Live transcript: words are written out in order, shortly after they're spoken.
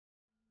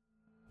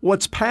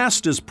What's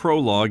passed as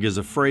prologue is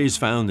a phrase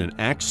found in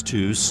Acts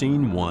 2,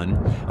 Scene 1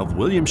 of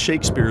William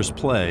Shakespeare's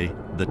play,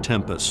 The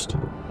Tempest.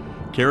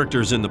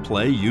 Characters in the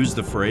play use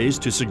the phrase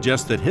to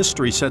suggest that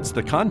history sets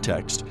the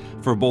context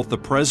for both the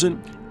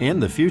present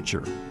and the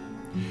future.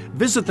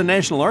 Visit the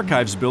National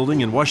Archives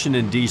building in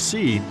Washington,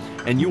 D.C.,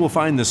 and you will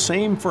find the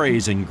same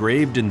phrase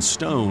engraved in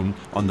stone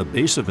on the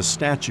base of a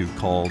statue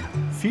called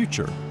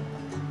Future.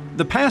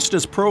 The past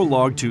as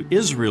prologue to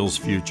Israel's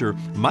future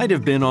might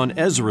have been on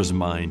Ezra's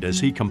mind as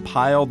he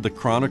compiled the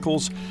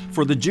chronicles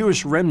for the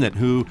Jewish remnant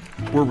who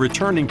were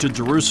returning to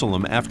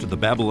Jerusalem after the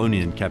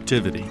Babylonian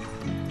captivity.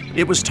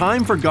 It was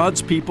time for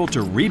God's people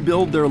to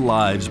rebuild their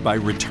lives by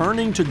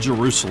returning to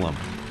Jerusalem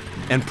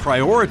and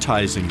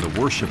prioritizing the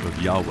worship of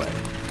Yahweh.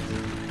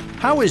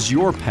 How is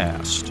your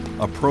past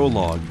a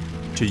prologue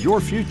to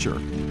your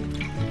future?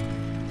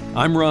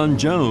 I'm Ron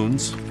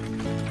Jones,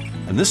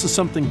 and this is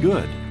Something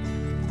Good.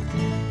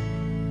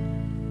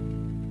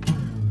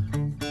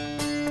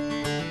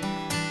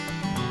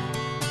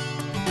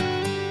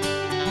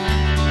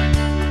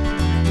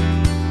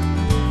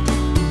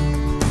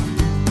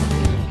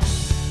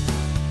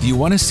 Do you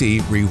want to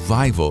see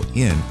revival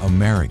in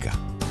America?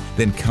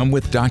 Then come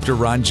with Dr.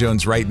 Ron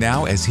Jones right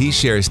now as he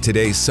shares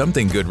today's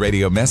Something Good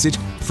radio message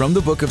from the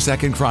book of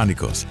 2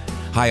 Chronicles.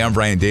 Hi, I'm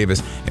Brian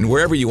Davis, and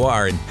wherever you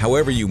are and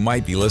however you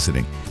might be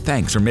listening,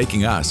 thanks for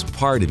making us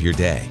part of your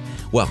day.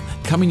 Well,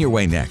 coming your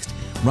way next,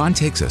 Ron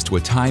takes us to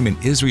a time in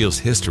Israel's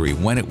history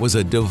when it was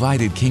a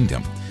divided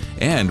kingdom,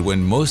 and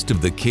when most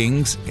of the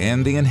kings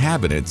and the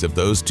inhabitants of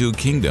those two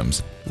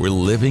kingdoms were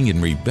living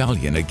in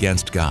rebellion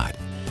against God.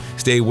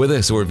 Stay with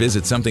us or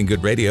visit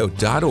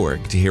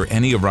somethinggoodradio.org to hear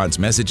any of Ron's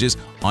messages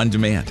on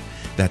demand.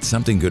 That's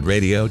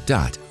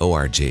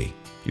somethinggoodradio.org.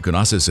 You can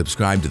also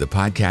subscribe to the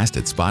podcast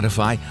at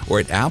Spotify or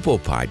at Apple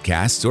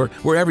Podcasts or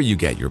wherever you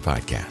get your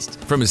podcasts.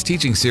 From his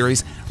teaching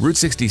series, Route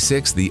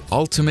 66, The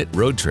Ultimate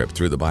Road Trip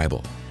Through the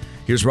Bible.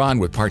 Here's Ron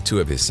with part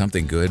 2 of his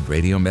Something Good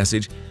radio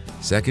message,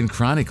 2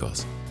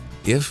 Chronicles,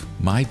 If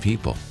My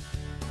People.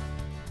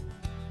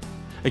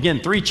 Again,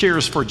 3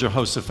 cheers for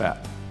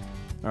Jehoshaphat.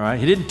 All right,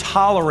 he didn't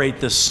tolerate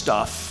this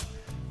stuff.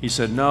 He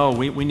said, no,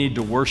 we need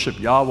to worship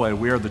Yahweh.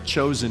 We are the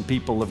chosen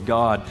people of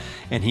God.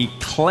 And he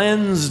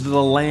cleansed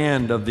the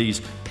land of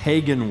these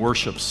pagan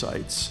worship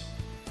sites,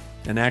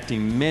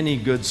 enacting many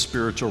good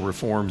spiritual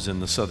reforms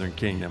in the southern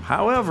kingdom.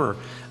 However,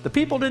 the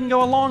people didn't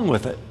go along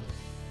with it.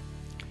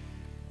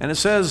 And it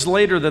says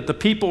later that the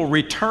people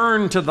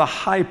returned to the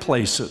high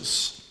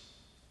places,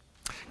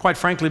 quite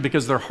frankly,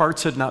 because their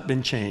hearts had not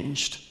been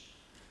changed.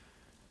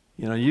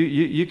 You know,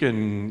 you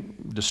can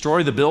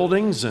destroy the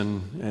buildings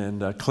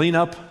and clean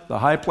up the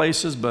high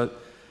places,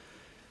 but,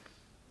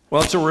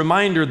 well, it's a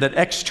reminder that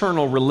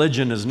external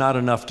religion is not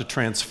enough to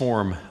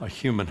transform a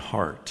human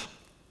heart.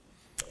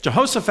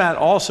 Jehoshaphat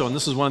also, and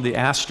this is one of the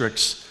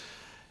asterisks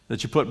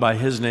that you put by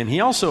his name, he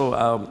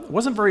also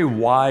wasn't very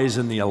wise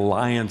in the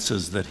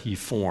alliances that he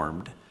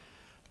formed.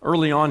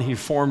 Early on, he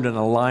formed an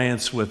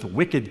alliance with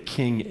wicked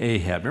King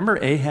Ahab.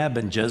 Remember Ahab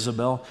and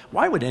Jezebel?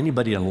 Why would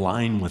anybody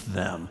align with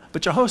them?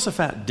 But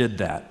Jehoshaphat did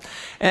that.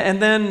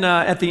 And then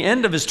at the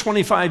end of his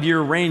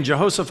 25-year reign,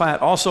 Jehoshaphat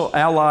also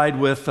allied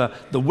with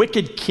the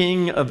wicked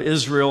king of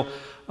Israel,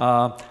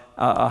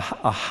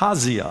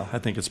 Ahaziah, I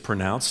think it's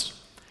pronounced.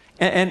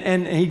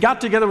 And he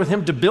got together with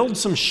him to build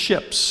some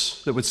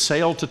ships that would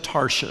sail to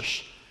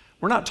Tarshish.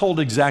 We're not told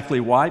exactly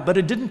why, but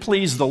it didn't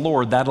please the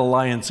Lord, that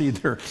alliance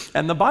either.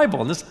 And the Bible,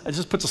 and this it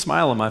just puts a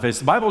smile on my face,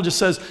 the Bible just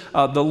says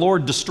the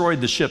Lord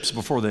destroyed the ships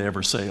before they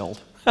ever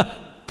sailed.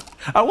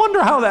 I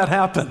wonder how that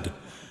happened.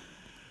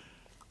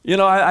 You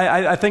know,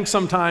 I think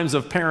sometimes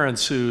of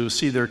parents who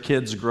see their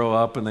kids grow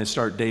up and they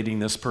start dating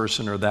this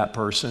person or that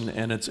person,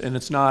 and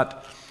it's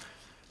not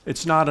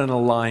an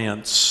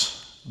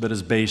alliance that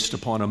is based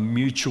upon a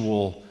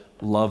mutual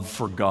love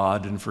for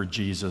God and for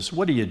Jesus.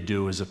 What do you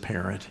do as a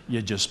parent?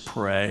 You just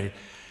pray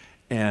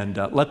and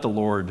let the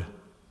Lord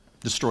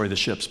destroy the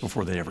ships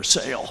before they ever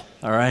sail,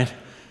 all right?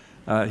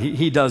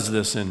 He does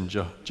this in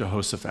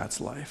Jehoshaphat's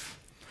life.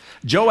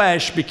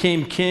 Joash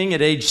became king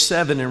at age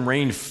 7 and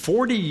reigned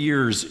 40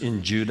 years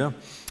in Judah.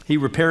 He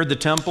repaired the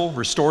temple,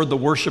 restored the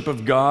worship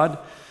of God.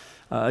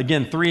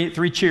 Again,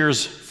 three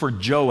cheers for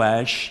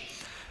Joash.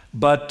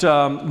 But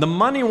the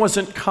money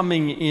wasn't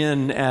coming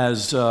in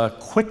as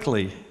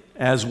quickly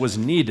as was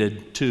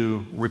needed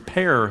to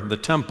repair the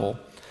temple.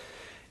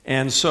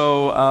 And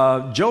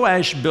so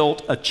Joash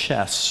built a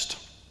chest,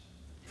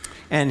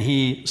 and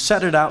he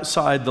set it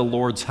outside the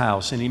Lord's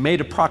house, and he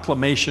made a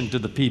proclamation to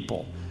the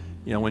people.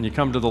 You know, when you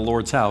come to the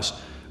Lord's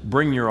house,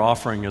 bring your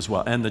offering as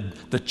well. And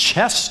the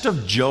chest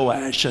of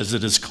Joash, as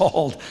it is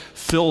called,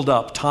 filled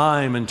up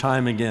time and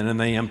time again, and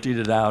they emptied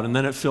it out. And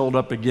then it filled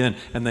up again,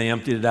 and they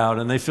emptied it out,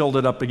 and they filled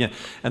it up again.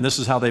 And this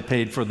is how they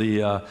paid for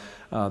the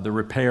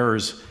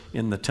repairs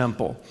in the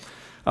temple.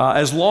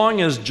 As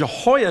long as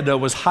Jehoiada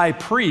was high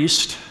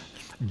priest,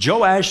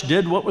 Joash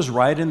did what was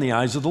right in the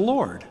eyes of the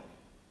Lord.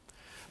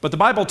 But the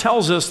Bible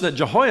tells us that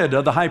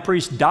Jehoiada, the high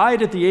priest,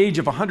 died at the age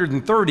of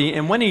 130,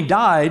 and when he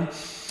died,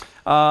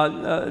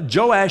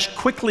 Joash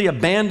quickly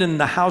abandoned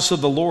the house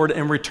of the Lord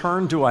and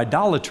returned to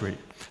idolatry.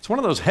 It's one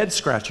of those head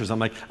scratchers. I'm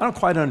like, I don't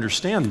quite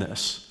understand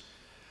this.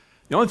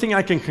 The only thing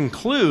I can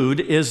conclude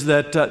is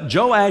that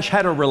Joash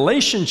had a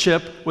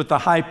relationship with the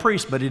high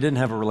priest, but he didn't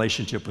have a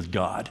relationship with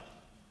God.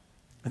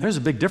 And there's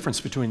a big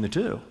difference between the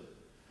two.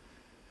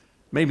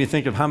 Made me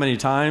think of how many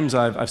times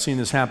I've seen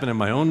this happen in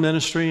my own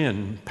ministry,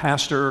 and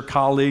pastor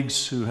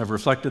colleagues who have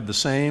reflected the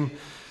same,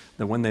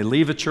 that when they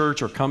leave a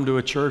church or come to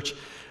a church,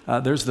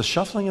 there's the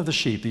shuffling of the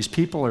sheep. These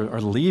people are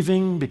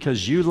leaving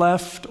because you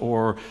left,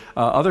 or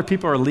other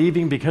people are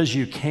leaving because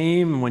you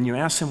came. When you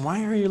ask them,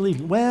 why are you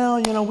leaving?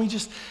 Well,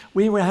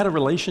 we had a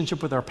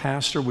relationship with our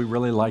pastor. We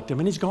really liked him,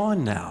 and he's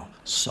gone now.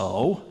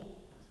 So,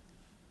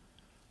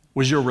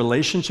 was your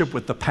relationship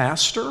with the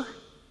pastor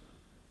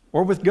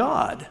or with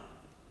God?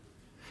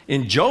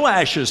 In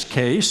Joash's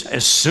case,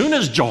 as soon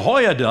as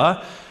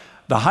Jehoiada,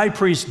 the high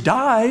priest,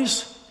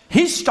 dies,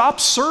 he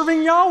stops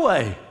serving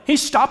Yahweh. He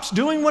stops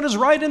doing what is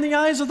right in the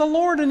eyes of the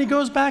Lord, and he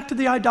goes back to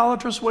the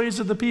idolatrous ways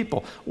of the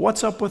people.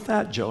 What's up with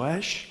that,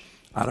 Joash?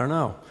 I don't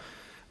know.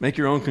 Make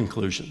your own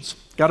conclusions.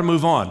 Got to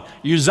move on.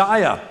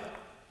 Uzziah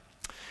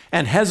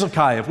and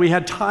Hezekiah. If we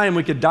had time,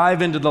 we could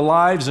dive into the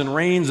lives and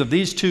reigns of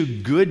these two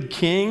good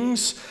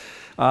kings.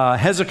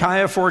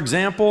 Hezekiah, for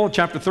example,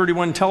 chapter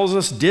 31 tells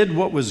us, did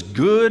what was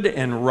good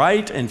and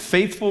right and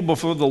faithful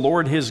before the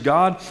Lord his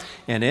God,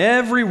 and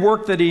every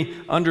work that he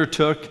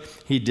undertook,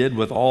 he did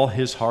with all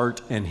his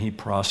heart, and he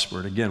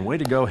prospered. Again, way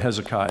to go,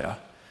 Hezekiah.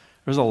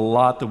 There's a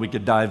lot that we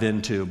could dive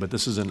into, but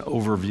this is an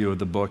overview of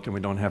the book, and we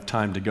don't have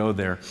time to go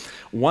there.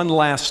 One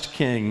last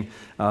king,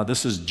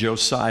 this is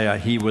Josiah.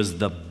 He was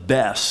the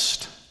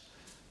best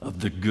of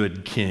the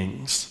good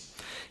kings.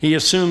 He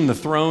assumed the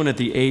throne at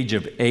the age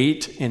of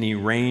 8, and he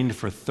reigned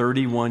for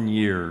 31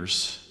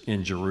 years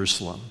in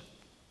Jerusalem.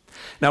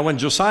 Now, when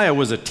Josiah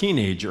was a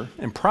teenager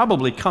and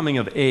probably coming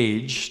of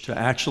age to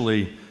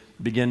actually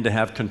begin to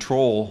have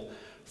control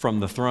from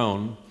the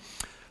throne,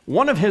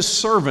 one of his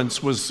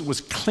servants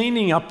was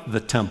cleaning up the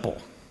temple.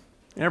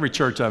 Every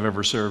church I've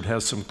ever served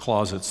has some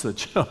closets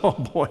that, oh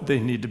boy, they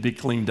need to be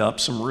cleaned up,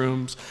 some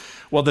rooms.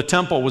 Well, the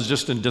temple was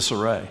just in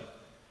disarray.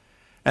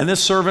 And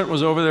this servant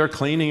was over there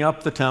cleaning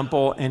up the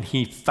temple, and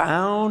he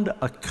found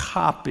a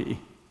copy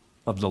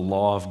of the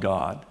law of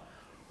God.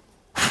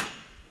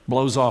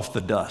 Blows off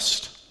the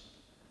dust.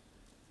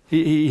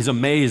 He's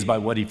amazed by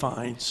what he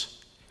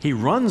finds. He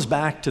runs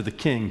back to the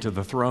king, to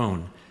the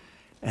throne,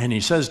 and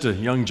he says to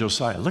young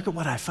Josiah, look at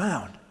what I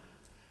found.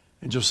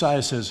 And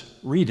Josiah says,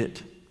 read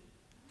it.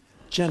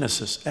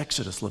 Genesis,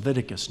 Exodus,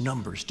 Leviticus,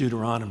 Numbers,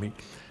 Deuteronomy.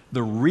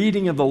 The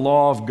reading of the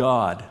law of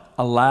God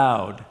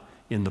aloud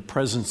in the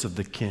presence of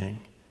the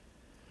king.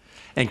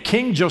 And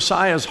King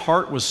Josiah's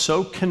heart was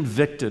so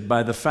convicted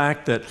by the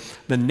fact that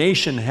the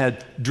nation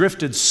had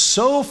drifted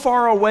so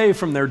far away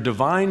from their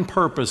divine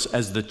purpose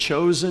as the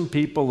chosen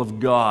people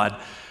of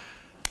God,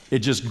 it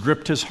just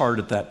gripped his heart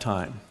at that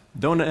time.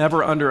 Don't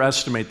ever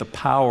underestimate the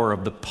power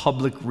of the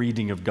public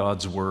reading of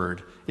God's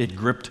word. It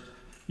gripped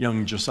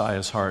young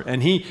Josiah's heart.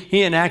 And he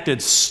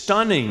enacted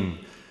stunning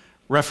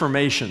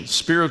reformations,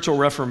 spiritual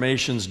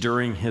reformations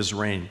during his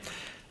reign.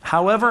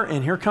 However,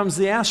 and here comes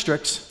the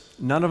asterisk,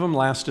 none of them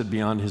lasted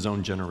beyond his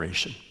own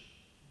generation.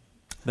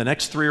 The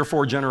next 3 or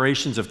 4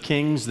 generations of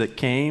kings that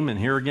came, and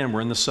here again, we're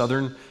in the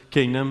southern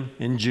kingdom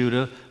in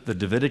Judah, the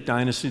Davidic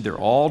dynasty, they're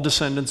all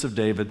descendants of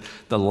David.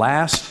 The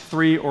last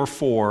 3 or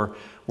 4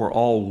 were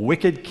all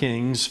wicked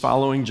kings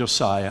following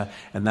Josiah,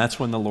 and that's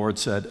when the Lord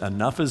said,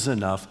 enough is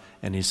enough,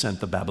 and he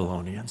sent the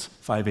Babylonians,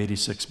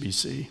 586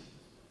 BC.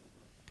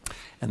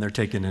 And they're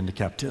taken into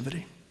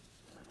captivity.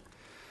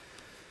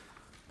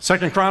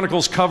 2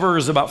 Chronicles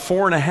covers about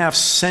 4.5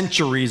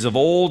 centuries of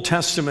Old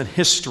Testament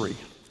history.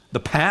 The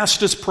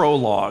past is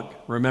prologue.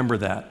 Remember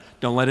that.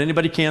 Don't let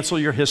anybody cancel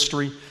your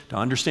history. To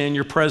understand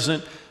your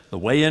present, the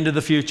way into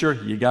the future,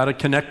 you got to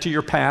connect to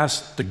your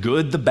past, the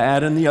good, the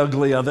bad, and the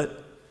ugly of it.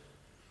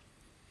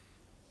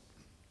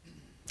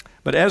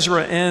 But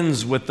Ezra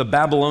ends with the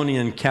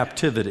Babylonian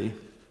captivity.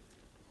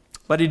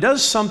 But he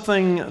does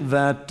something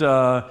that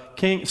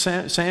King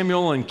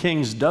Samuel and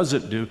Kings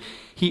doesn't do.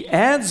 He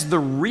adds the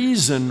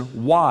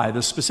reason why,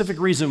 the specific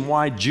reason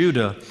why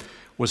Judah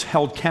was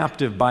held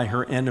captive by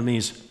her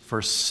enemies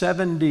for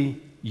 70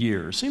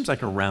 years. Seems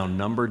like a round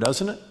number,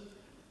 doesn't it?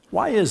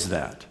 Why is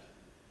that?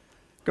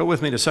 Go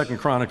with me to 2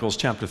 Chronicles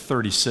chapter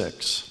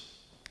 36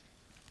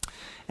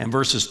 and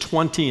verses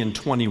 20 and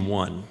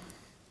 21.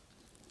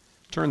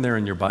 Turn there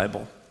in your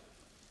Bible.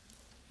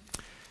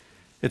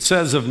 It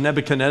says of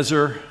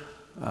Nebuchadnezzar,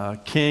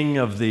 king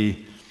of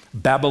the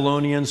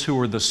Babylonians, who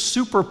were the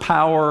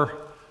superpower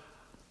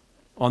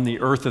on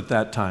the earth at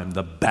that time,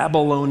 the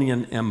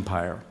Babylonian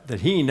Empire,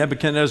 that he,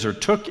 Nebuchadnezzar,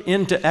 took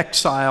into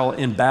exile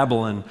in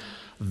Babylon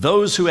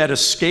those who had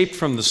escaped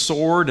from the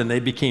sword, and they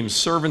became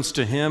servants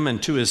to him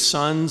and to his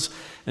sons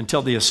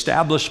until the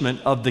establishment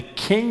of the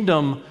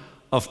kingdom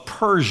of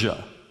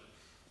Persia.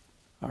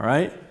 All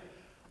right?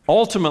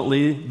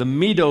 Ultimately, the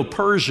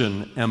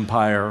Medo-Persian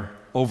Empire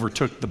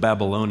overtook the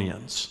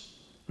Babylonians.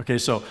 Okay,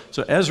 so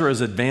Ezra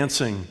is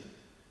advancing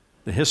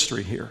the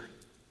history here.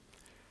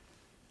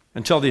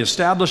 until the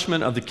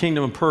establishment of the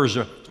kingdom of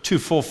Persia, to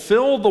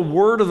fulfill the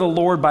word of the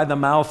Lord by the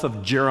mouth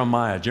of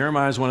Jeremiah.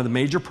 Jeremiah is one of the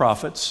major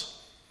prophets.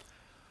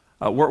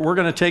 We're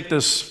going to take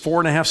this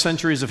 4.5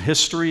 centuries of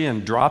history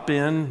and drop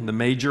in the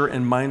major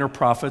and minor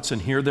prophets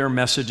and hear their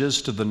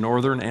messages to the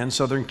northern and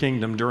southern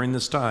kingdom during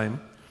this time.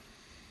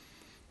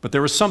 But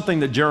there was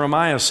something that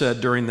Jeremiah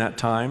said during that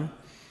time,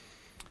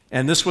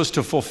 and this was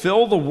to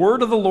fulfill the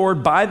word of the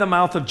Lord by the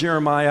mouth of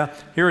Jeremiah.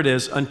 Here it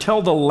is,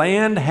 until the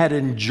land had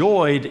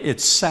enjoyed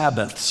its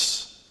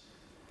Sabbaths.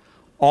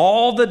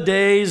 All the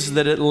days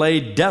that it lay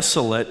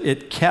desolate,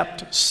 it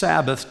kept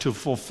Sabbath to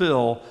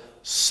fulfill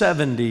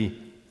 70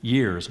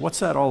 years. What's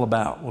that all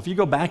about? Well, if you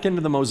go back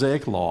into the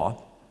Mosaic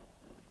Law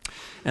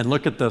and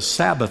look at the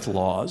Sabbath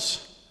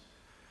laws,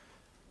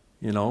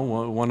 you know,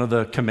 one of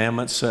the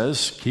commandments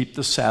says, keep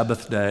the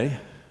Sabbath day,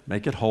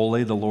 make it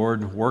holy. The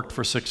Lord worked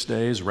for 6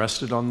 days,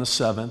 rested on the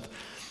seventh.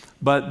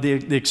 But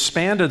the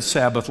expanded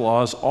Sabbath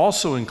laws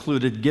also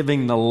included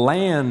giving the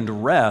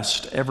land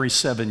rest every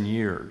 7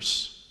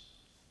 years.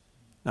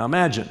 Now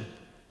imagine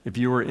if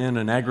you were in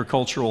an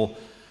agricultural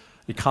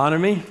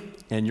economy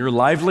and your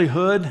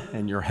livelihood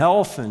and your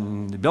health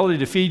and the ability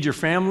to feed your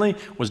family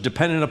was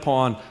dependent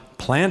upon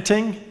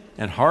planting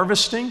and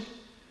harvesting.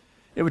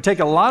 It would take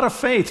a lot of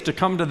faith to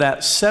come to that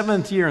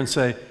 7th year and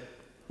say,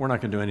 we're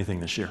not going to do anything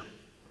this year.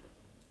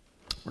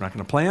 We're not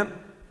going to plant.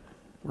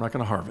 We're not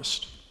going to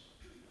harvest.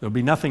 There'll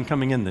be nothing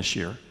coming in this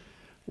year.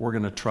 We're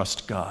going to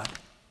trust God.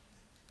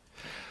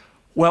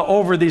 Well,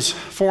 over these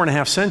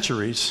 4.5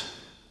 centuries,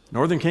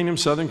 Northern Kingdom,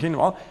 Southern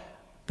Kingdom,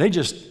 they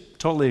just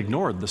totally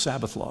ignored the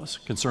Sabbath laws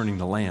concerning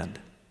the land.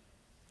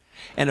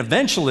 And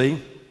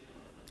eventually,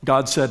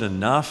 God said,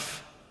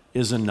 enough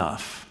is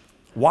enough.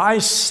 Why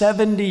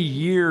 70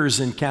 years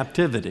in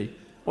captivity?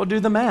 Well, do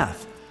the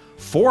math.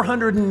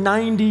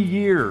 490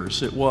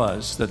 years it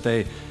was that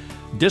they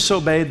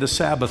disobeyed the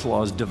Sabbath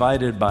laws.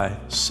 Divided by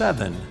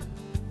 7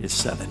 is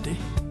 70.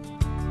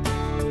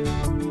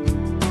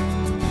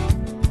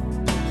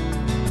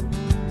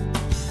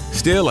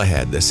 Still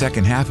ahead, the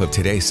second half of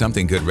today's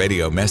Something Good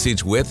Radio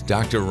message with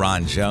Dr.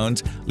 Ron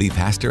Jones, lead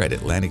pastor at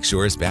Atlantic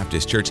Shores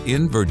Baptist Church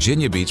in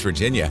Virginia Beach,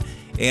 Virginia.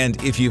 And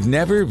if you've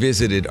never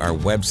visited our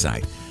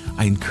website,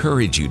 I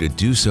encourage you to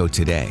do so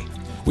today.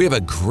 We have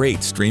a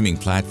great streaming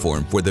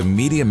platform for the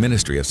media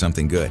ministry of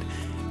Something Good.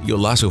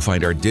 You'll also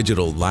find our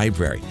digital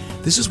library.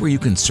 This is where you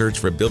can search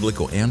for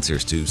biblical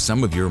answers to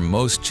some of your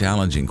most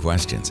challenging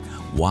questions.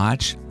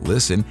 Watch,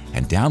 listen,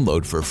 and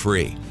download for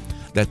free.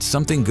 That's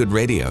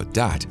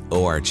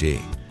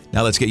somethinggoodradio.org.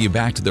 Now let's get you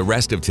back to the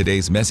rest of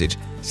today's message,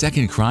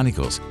 2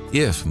 Chronicles,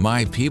 If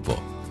My People.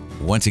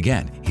 Once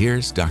again,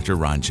 here's Dr.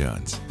 Ron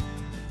Jones.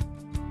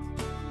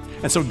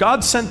 And so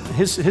God sent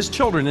his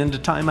children into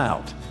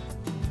timeout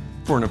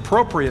for an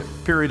appropriate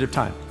period of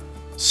time.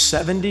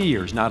 70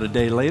 years, not a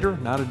day later,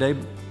 not a day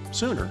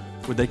sooner,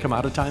 would they come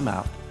out of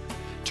timeout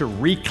to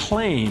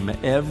reclaim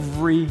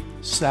every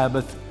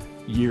Sabbath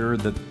year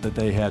that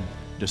they had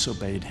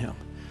disobeyed him.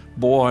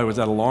 Boy, was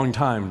that a long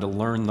time to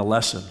learn the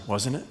lesson,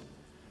 wasn't it?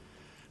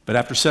 But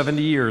after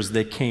 70 years,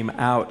 they came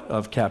out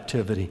of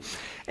captivity.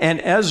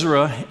 And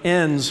Ezra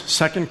ends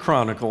 2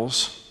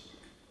 Chronicles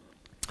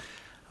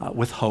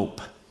with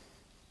hope.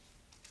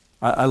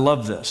 I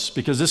love this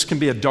because this can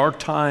be a dark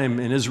time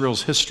in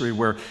Israel's history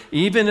where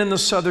even in the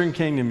southern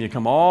kingdom, you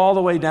come all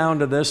the way down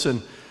to this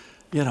and,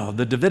 you know,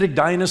 the Davidic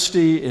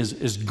dynasty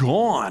is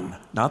gone.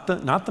 Not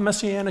the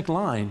Messianic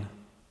line,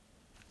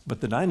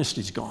 but the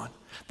dynasty's gone.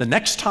 The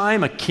next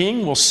time a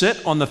king will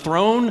sit on the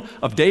throne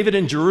of David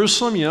in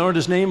Jerusalem, you know what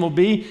his name will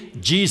be?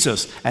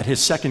 Jesus at his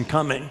second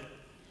coming.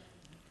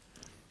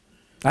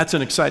 That's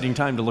an exciting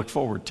time to look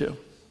forward to.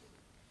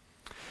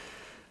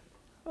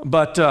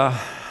 But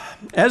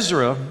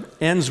Ezra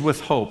ends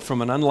with hope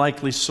from an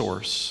unlikely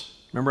source.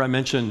 Remember I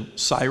mentioned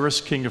Cyrus,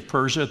 king of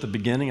Persia, at the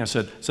beginning? I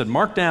said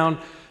mark down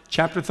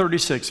chapter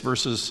 36,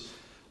 verses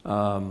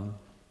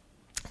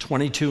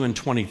 22 and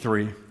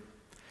 23.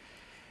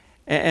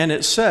 And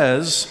it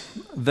says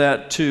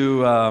that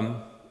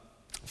to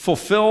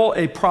fulfill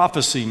a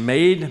prophecy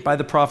made by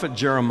the prophet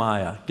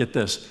Jeremiah, get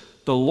this,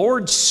 the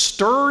Lord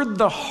stirred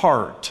the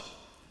heart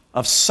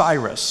of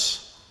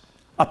Cyrus,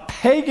 a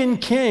pagan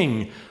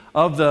king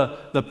of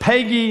the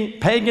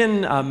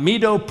pagan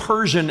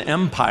Medo-Persian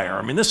Empire.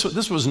 I mean, this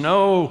was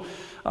no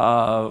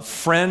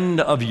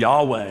friend of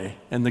Yahweh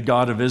and the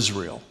God of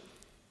Israel.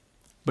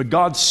 But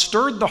God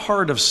stirred the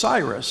heart of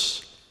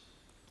Cyrus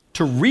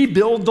to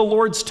rebuild the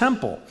Lord's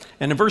temple.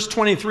 And in verse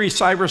 23,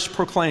 Cyrus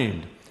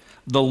proclaimed,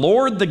 "The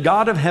Lord, the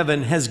God of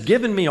heaven, has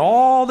given me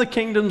all the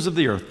kingdoms of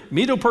the earth."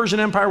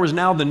 Medo-Persian Empire was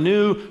now the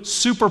new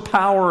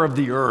superpower of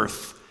the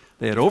earth.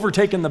 They had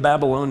overtaken the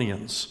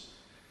Babylonians.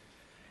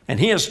 "And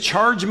he has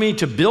charged me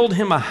to build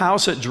him a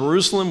house at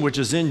Jerusalem, which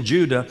is in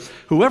Judah.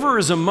 Whoever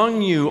is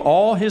among you,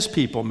 all his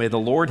people, may the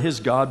Lord his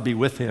God be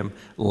with him.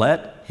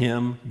 Let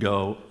him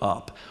go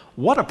up."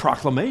 What a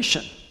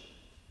proclamation.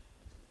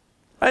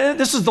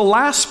 This is the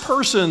last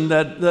person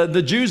that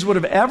the Jews would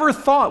have ever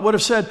thought would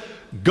have said,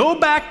 go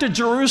back to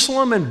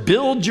Jerusalem and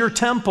build your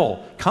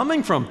temple,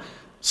 coming from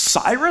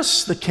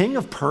Cyrus, the king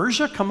of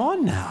Persia? Come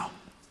on now.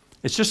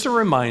 It's just a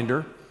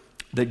reminder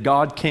that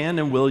God can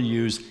and will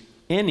use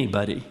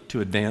anybody to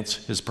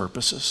advance his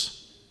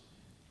purposes.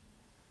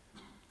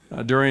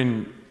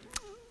 During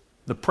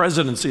the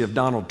presidency of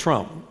Donald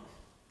Trump,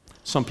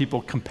 some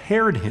people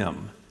compared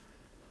him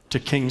to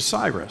King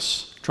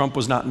Cyrus. Trump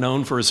was not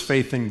known for his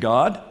faith in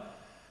God,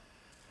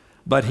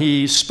 but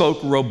he spoke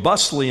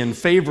robustly in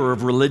favor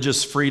of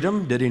religious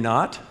freedom, did he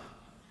not?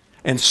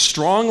 And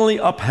strongly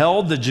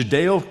upheld the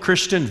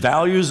Judeo-Christian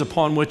values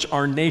upon which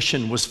our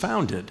nation was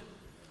founded.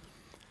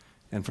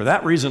 And for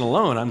that reason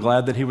alone, I'm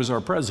glad that he was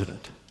our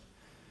president.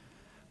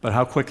 But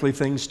how quickly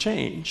things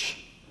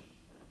change.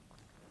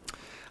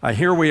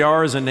 Here we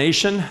are as a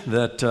nation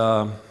that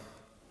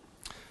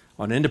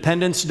on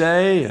Independence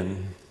Day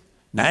and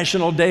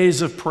national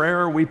days of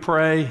prayer, we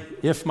pray,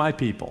 if my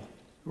people,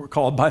 who are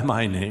called by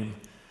my name,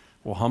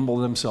 will humble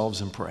themselves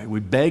and pray.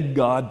 We beg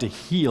God to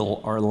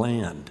heal our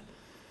land.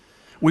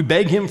 We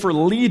beg him for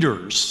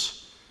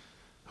leaders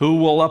who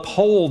will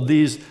uphold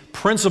these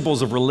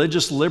principles of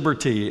religious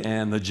liberty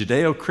and the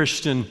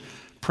Judeo-Christian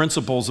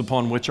principles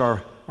upon which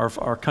our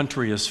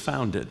country is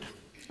founded.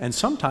 And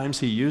sometimes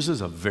he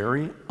uses a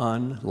very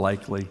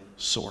unlikely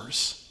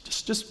source.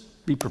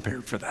 Just be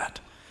prepared for that.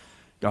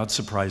 God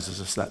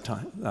surprises us that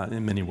time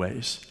in many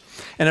ways.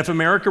 And if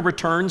America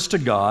returns to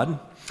God,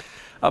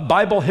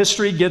 Bible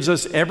history gives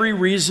us every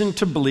reason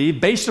to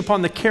believe, based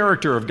upon the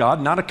character of God,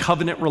 not a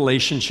covenant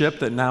relationship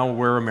that now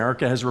where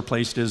America has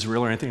replaced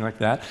Israel or anything like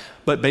that,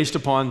 but based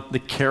upon the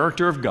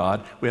character of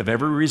God, we have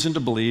every reason to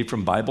believe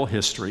from Bible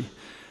history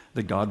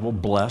that God will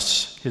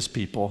bless his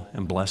people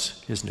and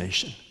bless his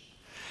nation.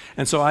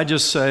 And so I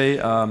just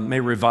say, may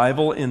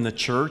revival in the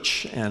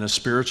church and a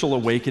spiritual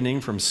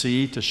awakening from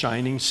sea to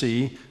shining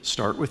sea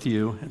start with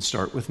you and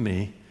start with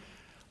me.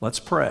 Let's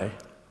pray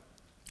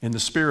in the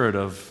spirit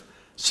of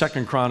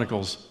 2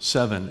 Chronicles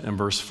 7 and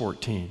verse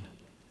 14.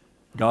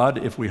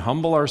 God, if we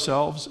humble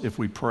ourselves, if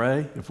we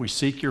pray, if we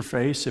seek your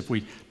face, if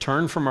we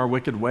turn from our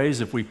wicked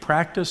ways, if we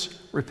practice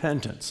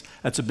repentance,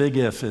 that's a big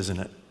if, isn't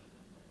it?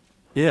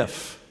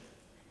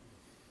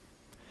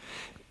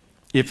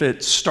 If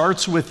it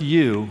starts with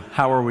you,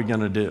 how are we going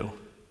to do?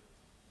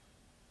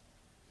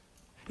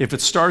 If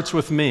it starts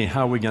with me,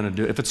 how are we going to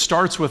do? If it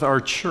starts with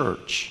our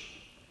church,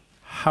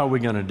 how are we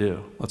going to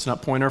do? Let's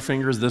not point our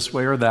fingers this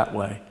way or that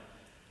way.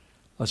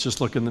 Let's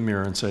just look in the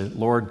mirror and say,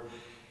 Lord,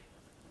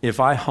 if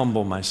I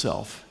humble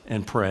myself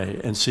and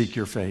pray and seek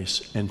your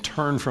face and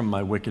turn from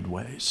my wicked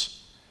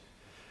ways,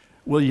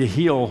 will you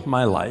heal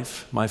my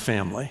life, my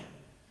family,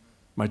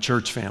 my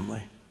church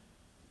family?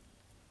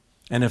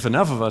 And if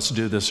enough of us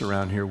do this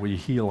around here, will you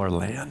heal our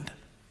land?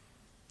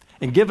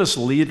 And give us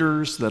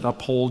leaders that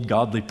uphold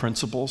godly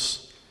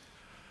principles,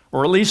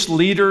 or at least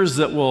leaders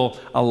that will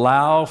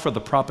allow for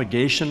the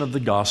propagation of the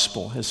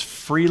gospel as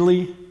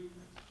freely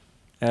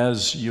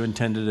as you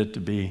intended it to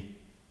be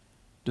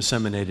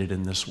disseminated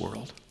in this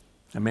world.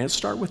 And may it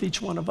start with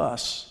each one of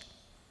us.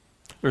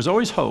 There's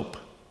always hope.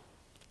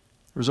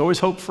 There's always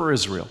hope for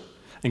Israel.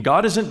 And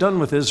God isn't done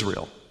with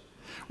Israel.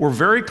 We're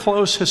very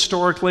close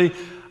historically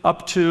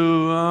up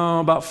to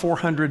about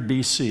 400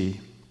 BC.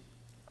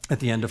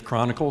 At the end of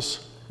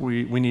Chronicles,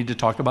 we need to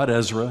talk about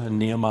Ezra and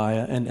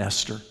Nehemiah and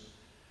Esther.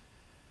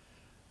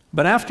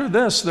 But after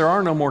this, there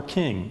are no more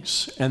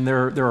kings, and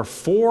there are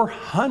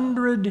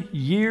 400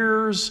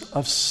 years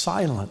of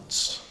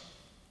silence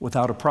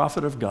without a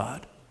prophet of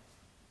God.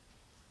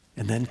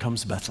 And then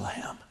comes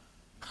Bethlehem.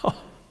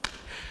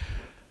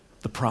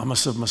 The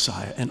promise of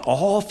Messiah. And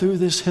all through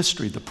this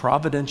history, the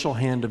providential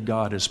hand of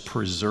God is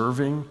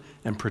preserving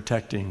and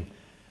protecting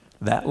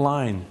that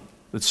line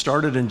that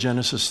started in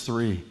Genesis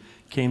 3,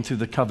 came through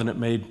the covenant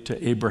made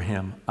to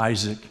Abraham,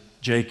 Isaac,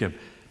 Jacob,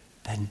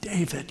 then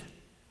David,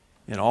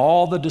 and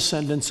all the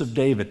descendants of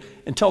David,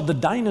 until the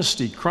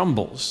dynasty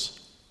crumbles,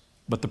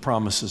 but the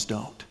promises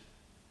don't.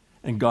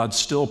 And God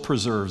still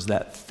preserves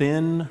that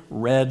thin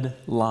red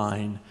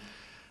line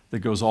that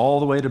goes all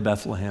the way to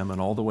Bethlehem and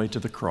all the way to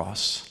the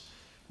cross,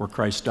 where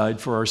Christ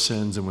died for our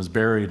sins and was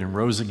buried and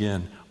rose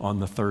again on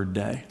the third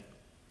day.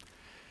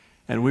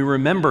 And we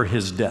remember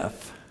his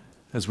death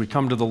as we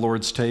come to the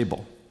Lord's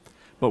table.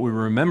 But we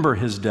remember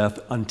his death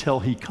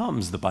until he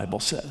comes, the Bible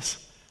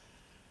says.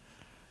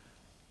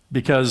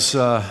 Because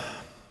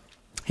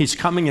he's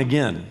coming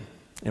again.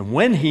 And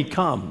when he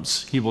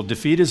comes, he will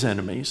defeat his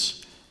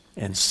enemies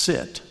and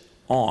sit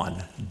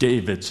on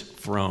David's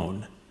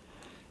throne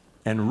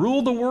and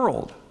rule the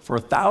world for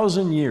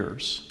 1,000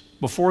 years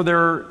before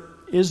there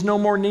is no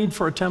more need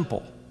for a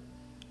temple.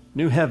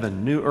 New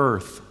heaven, new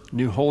earth,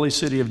 new holy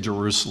city of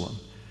Jerusalem.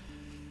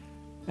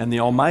 And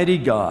the Almighty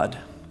God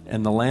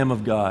and the Lamb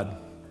of God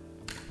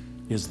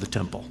is the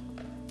temple.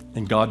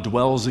 And God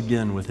dwells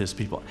again with his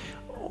people.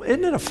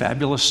 Isn't it a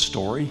fabulous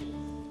story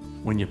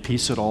when you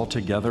piece it all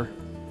together?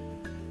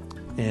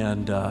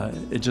 And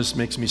it just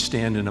makes me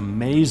stand in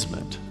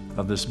amazement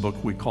of this book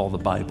we call the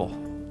Bible.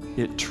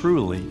 It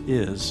truly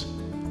is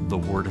the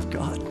Word of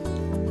God.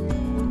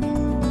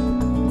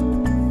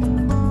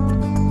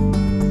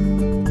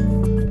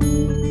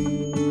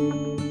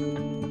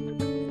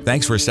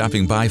 Thanks for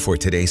stopping by for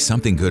today's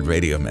Something Good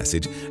radio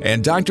message.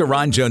 And Dr.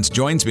 Ron Jones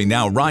joins me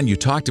now. Ron, you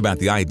talked about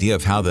the idea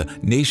of how the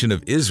nation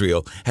of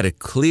Israel had a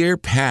clear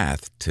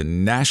path to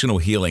national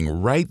healing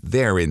right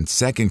there in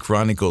 2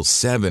 Chronicles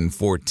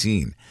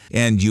 7:14.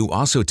 And you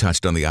also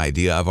touched on the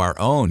idea of our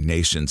own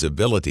nation's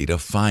ability to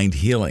find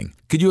healing.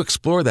 Could you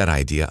explore that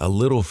idea a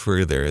little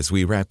further as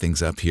we wrap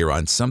things up here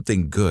on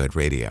Something Good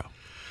Radio?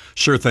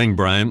 Sure thing,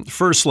 Brian.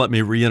 First, let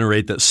me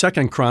reiterate that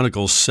 2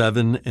 Chronicles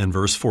 7 and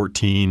verse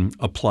 14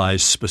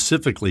 applies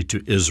specifically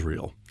to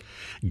Israel.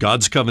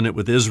 God's covenant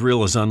with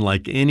Israel is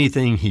unlike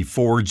anything he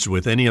forged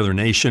with any other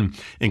nation,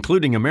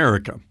 including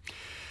America.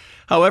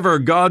 However,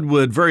 God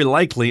would very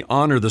likely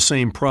honor the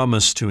same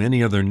promise to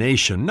any other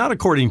nation, not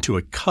according to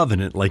a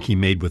covenant like he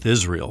made with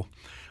Israel,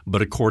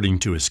 but according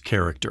to his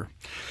character.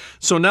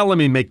 So now let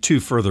me make two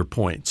further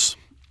points.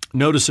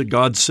 Notice that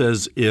God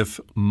says, if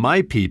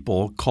my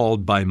people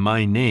called by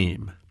my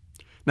name.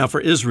 Now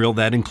for Israel,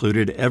 that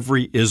included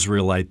every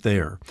Israelite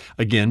there,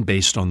 again,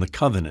 based on the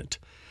covenant.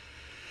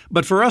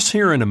 But for us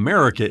here in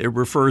America, it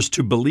refers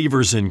to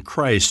believers in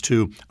Christ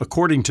who,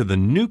 according to the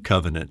new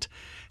covenant,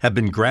 have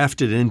been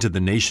grafted into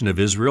the nation of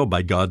Israel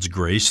by God's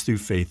grace through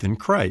faith in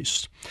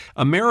Christ.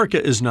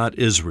 America is not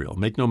Israel,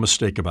 make no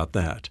mistake about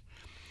that.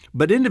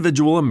 But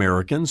individual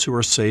Americans who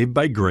are saved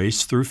by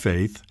grace through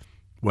faith,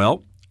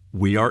 well,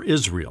 we are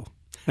Israel.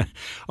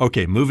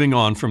 Okay, moving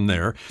on from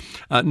there.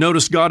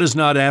 Notice God is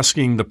not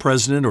asking the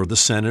president or the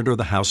Senate or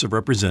the House of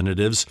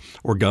Representatives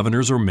or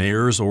governors or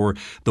mayors or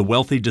the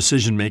wealthy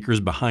decision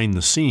makers behind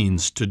the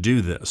scenes to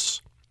do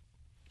this.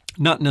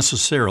 Not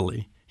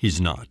necessarily,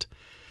 he's not.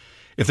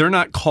 If they're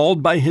not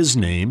called by his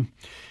name,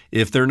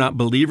 if they're not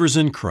believers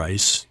in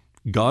Christ,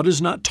 God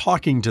is not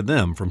talking to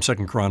them from 2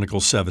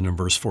 Chronicles 7 and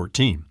verse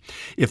 14.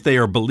 If they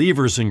are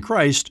believers in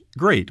Christ,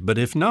 great, but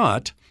if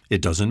not,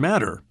 it doesn't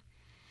matter.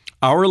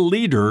 Our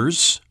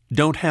leaders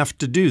don't have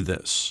to do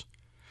this.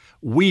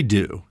 We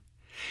do.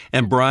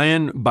 And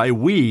Brian, by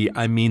we,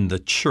 I mean the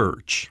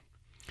church.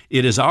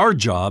 It is our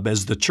job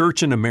as the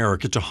church in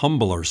America to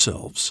humble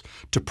ourselves,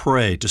 to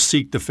pray, to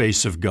seek the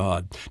face of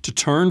God, to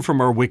turn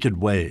from our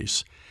wicked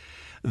ways.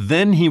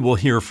 Then he will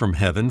hear from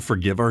heaven,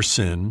 forgive our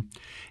sin,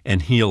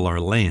 and heal our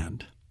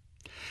land.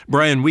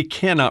 Brian, we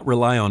cannot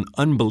rely on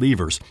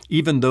unbelievers,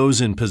 even those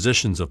in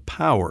positions of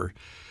power,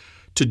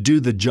 to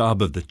do the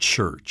job of the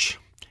church.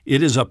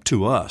 It is up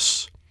to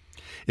us.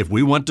 If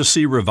we want to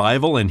see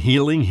revival and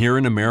healing here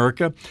in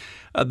America,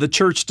 the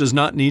church does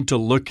not need to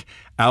look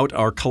out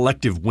our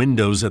collective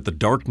windows at the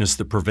darkness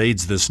that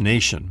pervades this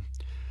nation.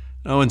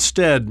 No,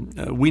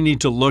 instead, we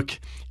need to look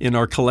in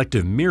our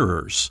collective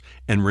mirrors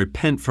and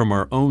repent from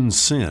our own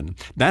sin.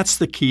 That's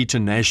the key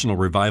to national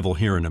revival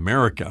here in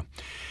America.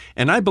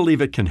 And I believe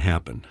it can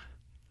happen.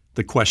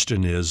 The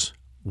question is,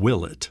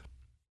 will it?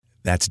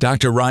 That's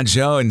Dr. Ron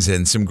Jones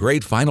and some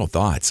great final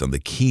thoughts on the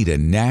key to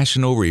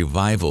national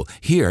revival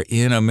here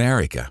in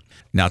America.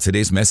 Now,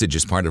 today's message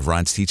is part of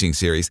Ron's teaching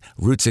series,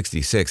 Route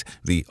 66,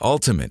 the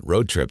ultimate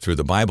road trip through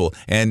the Bible.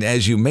 And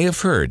as you may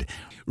have heard,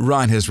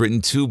 Ron has written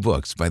 2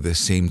 books by the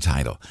same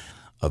title,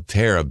 a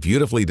pair of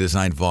beautifully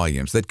designed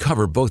volumes that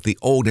cover both the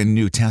Old and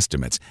New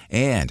Testaments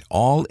and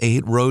all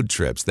 8 road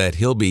trips that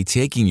he'll be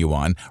taking you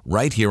on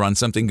right here on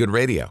Something Good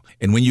Radio.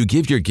 And when you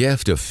give your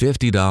gift of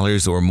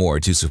 $50 or more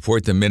to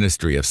support the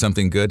ministry of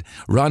Something Good,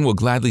 Ron will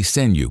gladly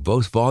send you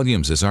both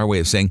volumes as our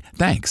way of saying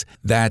thanks.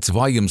 That's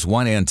volumes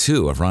 1 and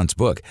 2 of Ron's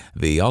book,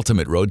 The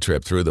Ultimate Road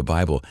Trip Through the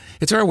Bible.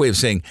 It's our way of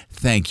saying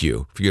thank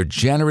you for your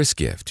generous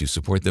gift to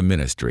support the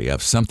ministry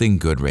of Something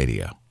Good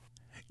Radio.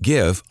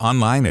 Give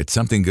online at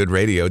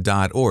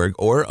somethinggoodradio.org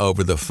or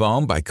over the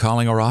phone by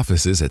calling our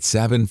offices at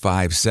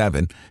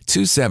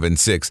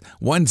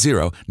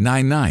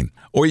 757-276-1099.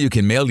 Or you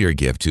can mail your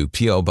gift to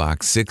P.O.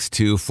 Box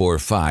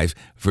 6245,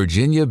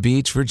 Virginia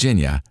Beach,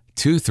 Virginia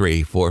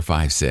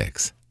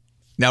 23456.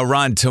 Now,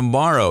 Ron,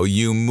 tomorrow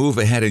you move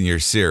ahead in your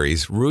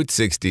series, Route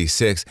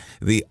 66,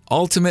 the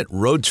ultimate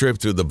road trip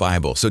through the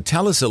Bible. So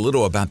tell us a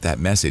little about that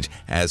message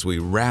as we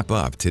wrap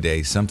up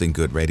today's Something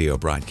Good Radio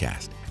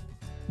broadcast.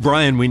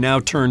 Brian, we now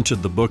turn to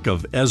the book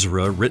of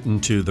Ezra,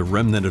 written to the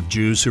remnant of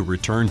Jews who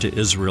returned to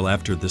Israel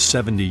after the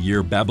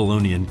 70-year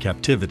Babylonian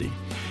captivity.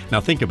 Now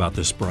think about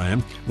this,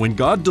 Brian. When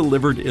God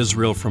delivered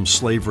Israel from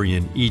slavery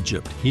in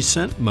Egypt, he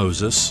sent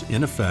Moses,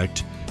 in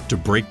effect, to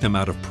break them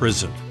out of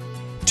prison.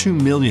 2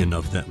 million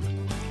of them.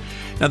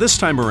 Now this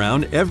time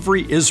around,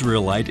 every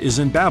Israelite is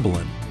in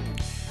Babylon.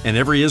 And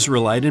every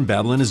Israelite in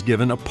Babylon is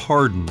given a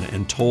pardon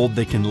and told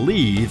they can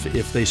leave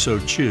if they so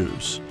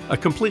choose. A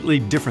completely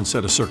different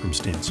set of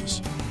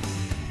circumstances.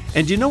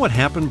 And do you know what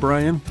happened,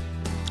 Brian?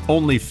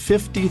 Only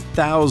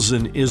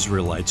 50,000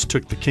 Israelites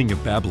took the king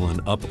of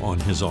Babylon up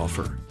on his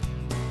offer.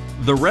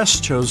 The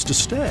rest chose to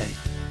stay.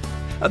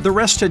 The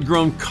rest had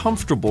grown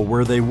comfortable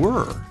where they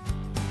were.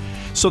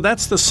 So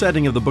that's the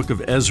setting of the book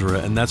of Ezra,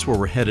 and that's where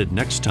we're headed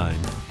next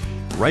time,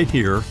 right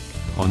here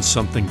on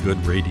Something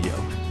Good Radio.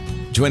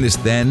 Join us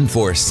then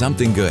for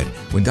Something Good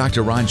when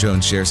Dr. Ron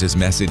Jones shares his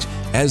message,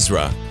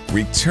 Ezra,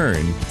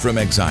 Return from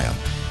Exile.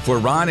 For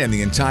Ron and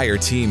the entire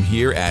team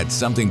here at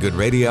Something Good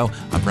Radio,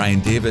 I'm Brian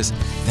Davis.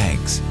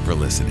 Thanks for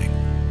listening.